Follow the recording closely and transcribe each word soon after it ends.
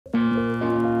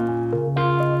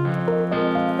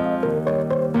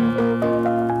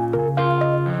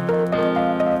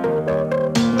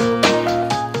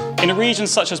regions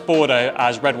such as Bordeaux,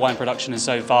 as red wine production is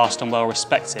so vast and well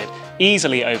respected,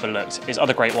 easily overlooked is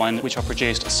other great wine which are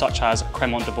produced such as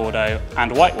Cremant de Bordeaux and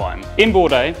white wine. In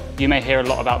Bordeaux, you may hear a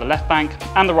lot about the left bank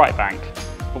and the right bank,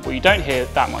 but what you don't hear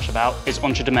that much about is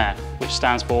entre deux mers, which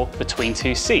stands for between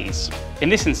two seas. In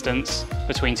this instance,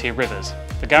 between two rivers,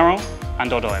 the Garonne and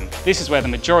Dordogne. This is where the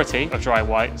majority of dry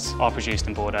whites are produced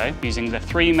in Bordeaux, using the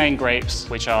three main grapes,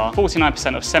 which are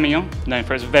 49% of Semillon, known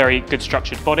for its very good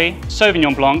structured body,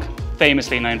 Sauvignon Blanc,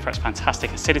 famously known for its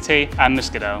fantastic acidity, and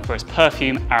Muscadelle for its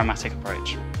perfume aromatic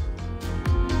approach.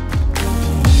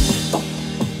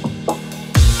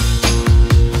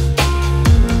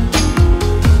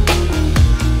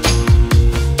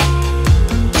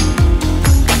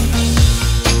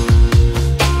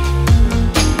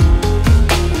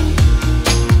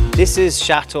 This is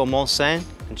Chateau Montsaint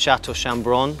and Chateau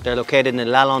Chambron. They're located in the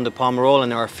Lalande de Pomerol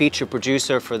and are a feature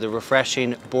producer for the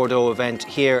refreshing Bordeaux event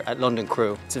here at London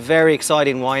Cru. It's a very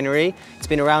exciting winery. It's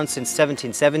been around since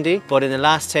 1770, but in the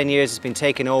last 10 years it's been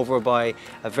taken over by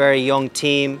a very young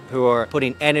team who are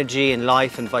putting energy and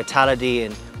life and vitality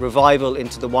and revival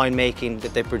into the winemaking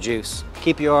that they produce.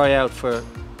 Keep your eye out for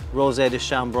Rosé de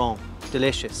Chambron.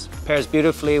 Delicious. Pairs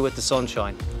beautifully with the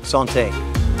sunshine.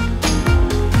 Santé.